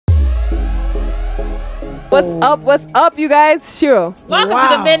What's up, you guys? Shiro. Welcome to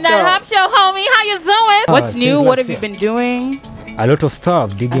the Midnight Hump Show, homie. How you doing? What's new? What have you been doing? A lot of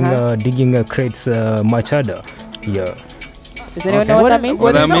stuff. Digging crates much harder. Yeah. Does anyone know what that means?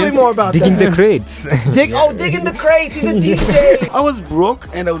 Tell me more about digging the crates. Digging the crates. He's a DJ. I was broke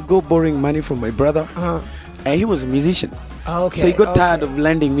and I would go borrowing money from my brother. And he was a musician. So he got tired of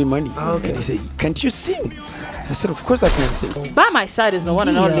lending me money. And he said, "Can't you sing?" I said, "Of course I can sing." By my side is the one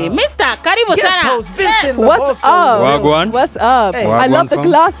and only Mr. Karibu Sana. What's up? Wagwan. What's up? Hey. I love the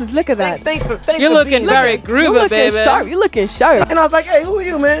glasses. Look at that. Thanks You're looking very groovy, baby. You're looking sharp. And I was like, "Hey, who are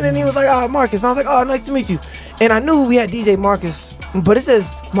you, man?" And he was like, "Oh, Marcus." And I was like, "Oh, nice to meet you." And I knew we had DJ Marcus, but it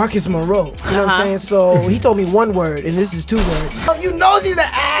says Marcus Monroe. You know what I'm saying? So he told me one word, and this is two words. Oh, you know she's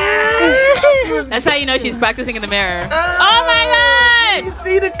That's how you know she's practicing in the mirror. Oh my God! You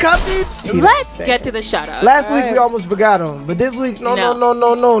see the coverage? Let's get to the shout out. Last week we almost forgot him, but this week, no,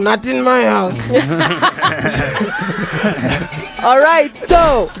 not in my house. All right,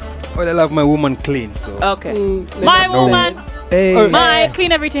 so. Well, I love my woman clean, so. Okay. My woman. Hey.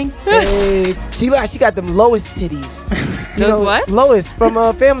 Clean everything. Hey. She got them lowest titties. Those what? Lois from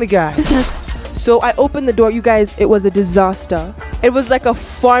Family Guy. So I opened the door, you guys, it was a disaster. It was like a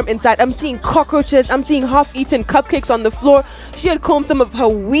farm inside. I'm seeing cockroaches, I'm seeing half-eaten cupcakes on the floor. She had combed some of her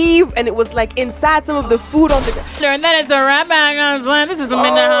weave and it was like inside some of the food on the ground. And then it's a wrap back on. This is the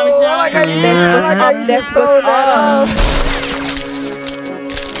Midnight Hump Show. I like how you throw that up.